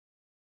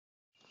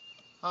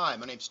Hi,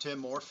 my name's Tim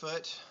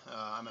Morefoot.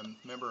 I'm a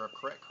member of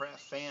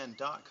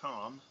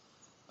CorrectCraftFan.com.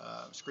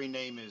 Screen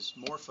name is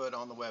Morefoot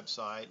on the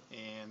website,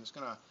 and it's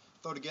going to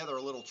throw together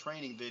a little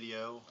training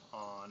video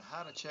on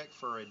how to check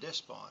for a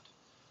disc bond.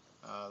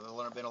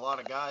 There have been a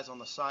lot of guys on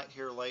the site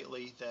here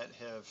lately that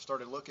have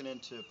started looking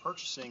into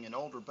purchasing an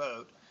older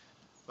boat,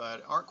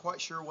 but aren't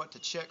quite sure what to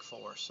check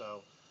for.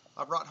 So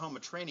I brought home a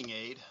training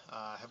aid.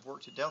 I have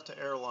worked at Delta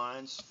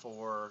Airlines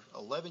for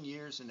 11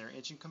 years in their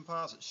engine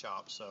composite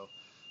shop, so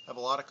have a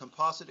lot of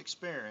composite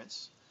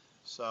experience.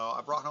 So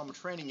I brought home a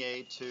training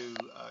aid to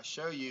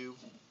show you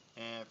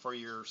and for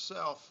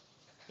yourself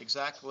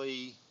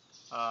exactly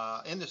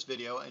in this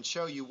video, and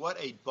show you what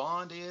a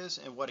bond is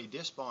and what a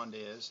disc bond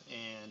is.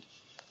 And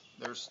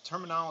there's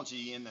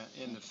terminology in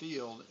the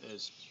field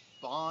is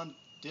bond,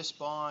 disc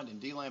bond,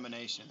 and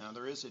delamination. Now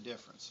there is a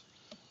difference.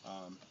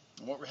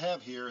 What we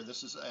have here,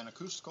 this is an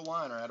acoustical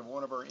liner out of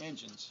one of our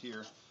engines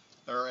here,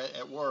 or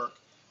at work.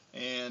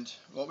 And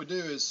what we do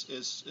is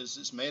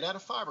it's made out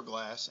of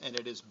fiberglass, and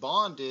it is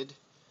bonded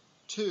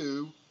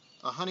to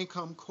a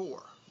honeycomb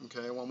core.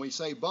 Okay, when we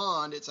say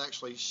bond, it's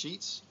actually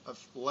sheets of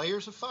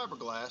layers of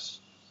fiberglass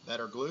that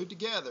are glued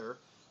together,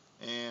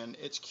 and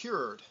it's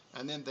cured,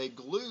 and then they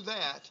glue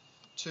that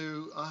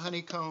to a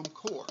honeycomb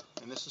core,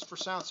 and this is for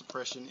sound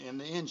suppression in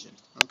the engine.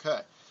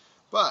 Okay,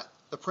 but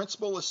the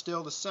principle is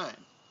still the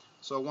same.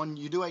 So when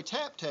you do a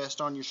tap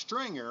test on your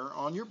stringer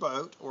on your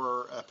boat,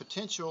 or a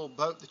potential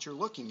boat that you're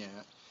looking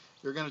at,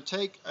 you're going to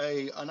take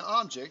an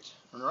object,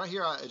 and right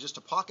here just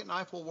a pocket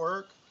knife will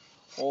work,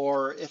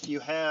 or if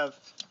you have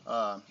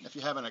a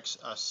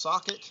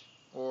socket,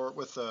 or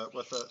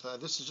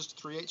this is just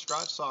a 3/8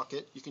 drive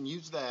socket, you can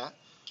use that.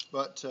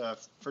 But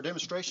for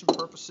demonstration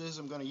purposes,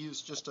 I'm going to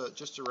use just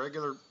a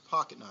regular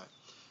pocket knife.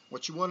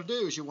 What you want to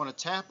do is you want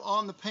to tap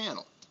on the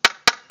panel,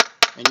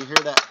 and you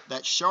hear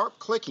that sharp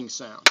clicking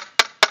sound.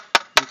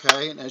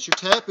 Okay, and as you're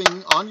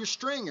tapping on your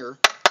stringer,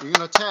 you're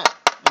going to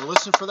tap and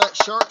listen for that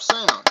sharp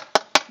sound.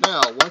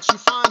 Now, once you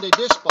find a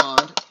disc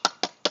bond,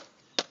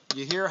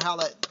 you hear how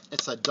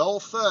it's a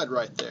dull thud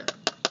right there.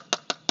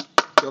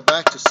 Go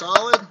back to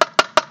solid.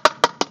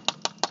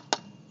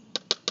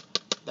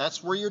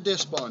 That's where your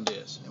disc bond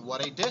is. And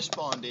what a disc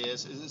bond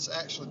is it's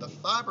actually the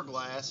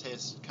fiberglass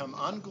has come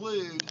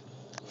unglued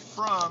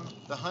from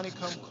the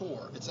honeycomb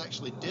core. It's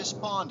actually disc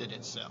bonded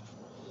itself.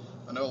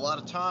 I know a lot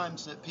of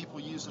times that people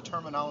use the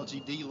terminology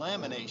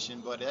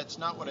de-lamination, but that's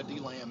not what a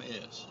de-lam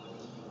is.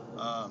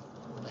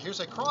 Here's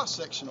a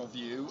cross-sectional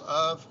view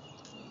of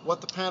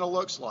what the panel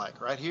looks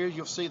like. Right here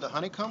you'll see the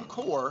honeycomb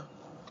core,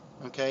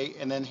 okay,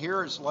 and then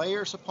here is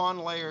layers upon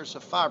layers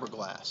of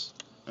fiberglass.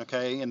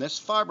 Okay, and this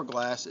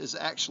fiberglass is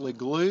actually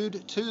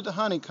glued to the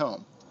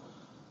honeycomb.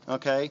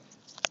 Okay,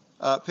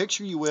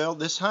 picture you will,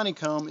 this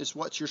honeycomb is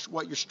what your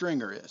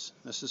stringer is.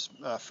 This is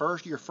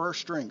your first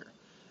stringer.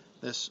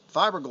 This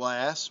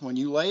fiberglass, when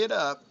you lay it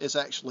up, is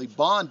actually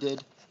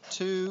bonded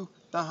to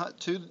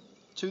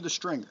the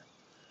stringer.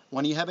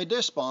 When you have a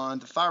disc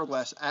bond, the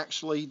fiberglass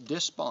actually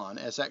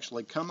has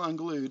actually come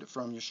unglued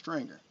from your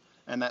stringer,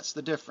 and that's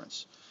the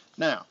difference.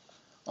 Now,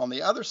 on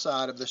the other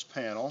side of this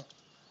panel,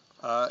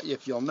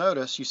 if you'll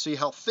notice, you see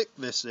how thick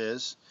this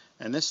is,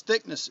 and this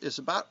thickness is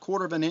about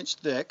 1/4 inch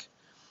thick,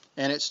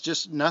 and it's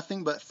just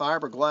nothing but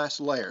fiberglass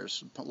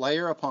layers,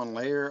 layer upon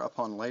layer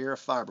upon layer of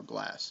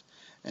fiberglass.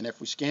 And if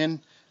we scan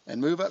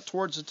and move up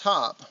towards the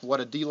top, what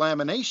a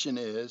delamination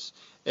is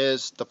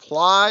the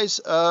plies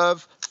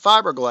of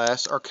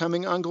fiberglass are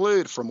coming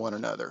unglued from one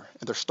another,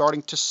 and they're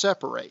starting to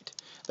separate.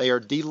 They are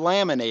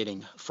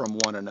delaminating from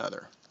one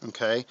another.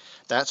 Okay,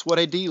 that's what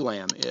a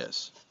delam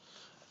is.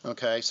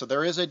 Okay, so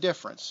there is a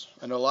difference,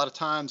 and a lot of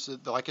times,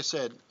 like I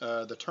said,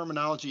 the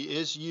terminology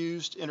is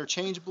used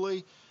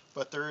interchangeably,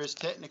 but there is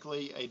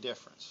technically a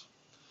difference.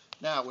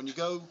 Now, when you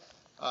go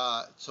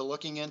to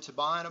looking into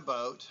buying a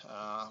boat,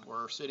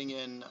 we're sitting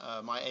in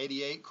my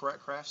 '88 Correct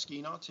Craft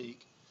Ski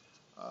Nautique.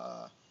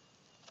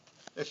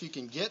 If you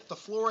can get the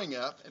flooring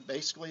up,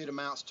 basically it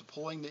amounts to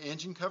pulling the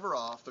engine cover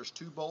off. There's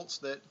 2 bolts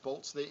that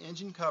bolts the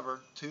engine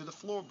cover to the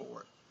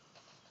floorboard,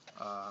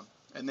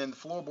 and then the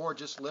floorboard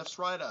just lifts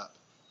right up.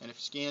 And if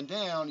you scan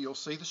down, you'll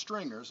see the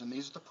stringers, and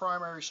these are the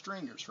primary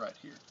stringers right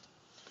here.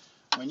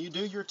 When you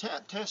do your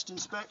tap test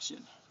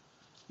inspection,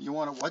 you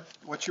want to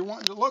what you're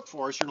wanting to look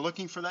for is you're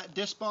looking for that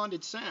disc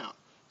bonded sound.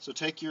 So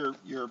take your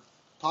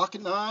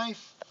pocket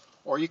knife,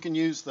 or you can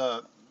use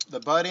the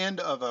butt end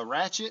of a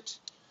ratchet,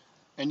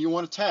 and you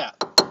want to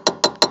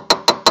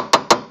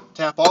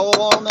tap all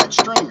along that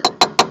stringer.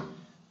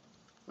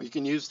 Well, you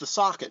can use the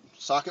socket.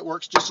 Socket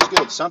works just as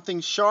good.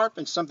 Something sharp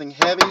and something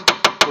heavy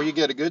where you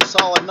get a good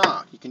solid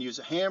knock. You can use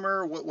a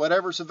hammer,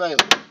 whatever's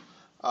available.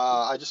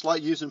 I just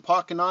like using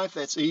pocket knife.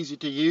 That's easy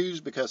to use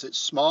because it's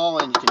small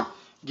and you can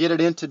get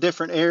it into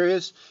different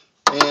areas.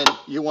 And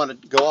you want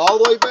to go all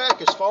the way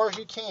back as far as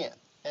you can.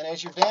 And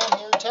as you're down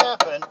here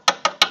tapping,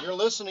 you're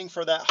listening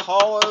for that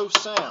hollow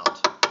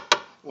sound.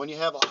 When you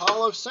have a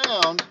hollow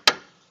sound,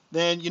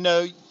 then you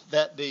know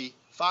that the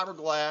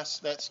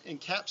fiberglass that's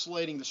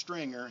encapsulating the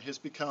stringer has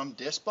become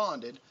disc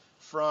bonded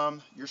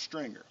from your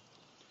stringer.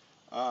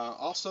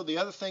 Also, the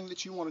other thing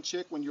that you want to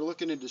check when you're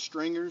looking into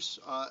stringers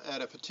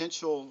at a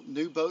potential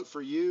new boat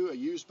for you, a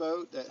used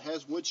boat that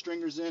has wood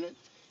stringers in it,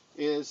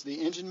 is the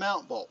engine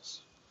mount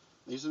bolts.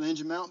 These are the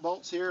engine mount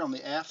bolts here on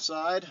the aft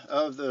side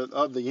of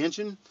the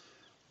engine.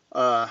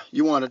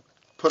 You want to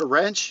put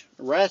a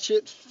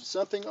ratchet,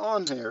 something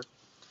on there,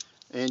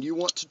 and you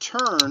want to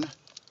turn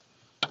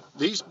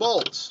these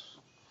bolts.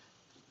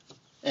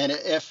 And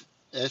if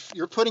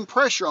you're putting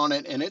pressure on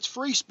it and it's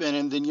free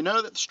spinning, then you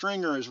know that the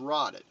stringer is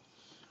rotted.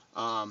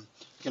 You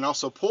can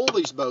also pull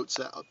these bolts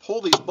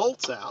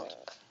out,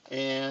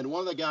 and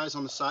one of the guys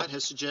on the site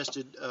has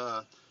suggested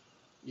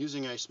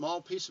using a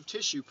small piece of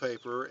tissue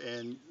paper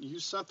and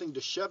use something to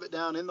shove it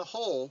down in the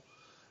hole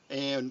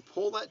and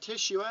pull that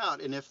tissue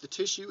out. And if the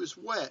tissue is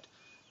wet,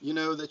 you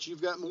know that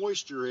you've got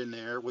moisture in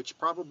there, which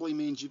probably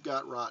means you've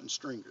got rotten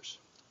stringers.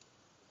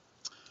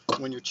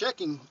 When you're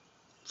checking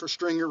for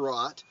stringer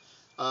rot,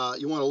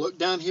 you want to look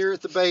down here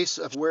at the base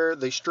of where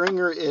the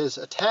stringer is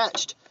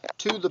attached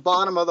to the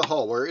bottom of the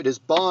hull, where it is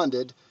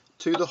bonded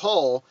to the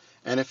hull.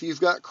 And if you've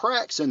got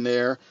cracks in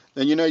there,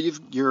 then you know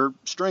your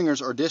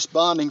stringers are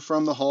disbonding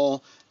from the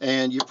hull,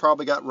 and you've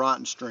probably got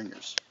rotten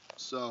stringers.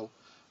 So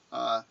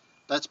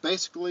that's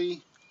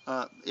basically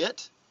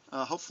it.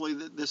 Hopefully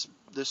this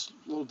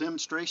little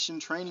demonstration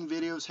training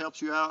videos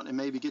helps you out and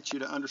maybe get you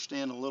to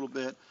understand a little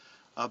bit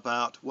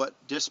about what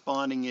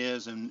disbonding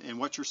is and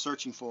what you're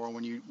searching for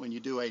when you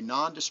do a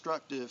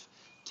non-destructive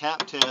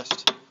tap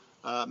test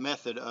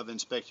method of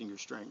inspecting your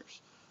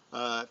stringers.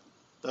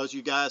 Those of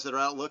you guys that are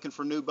out looking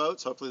for new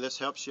boats, hopefully this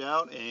helps you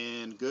out,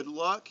 and good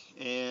luck,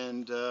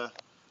 and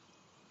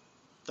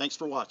thanks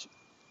for watching.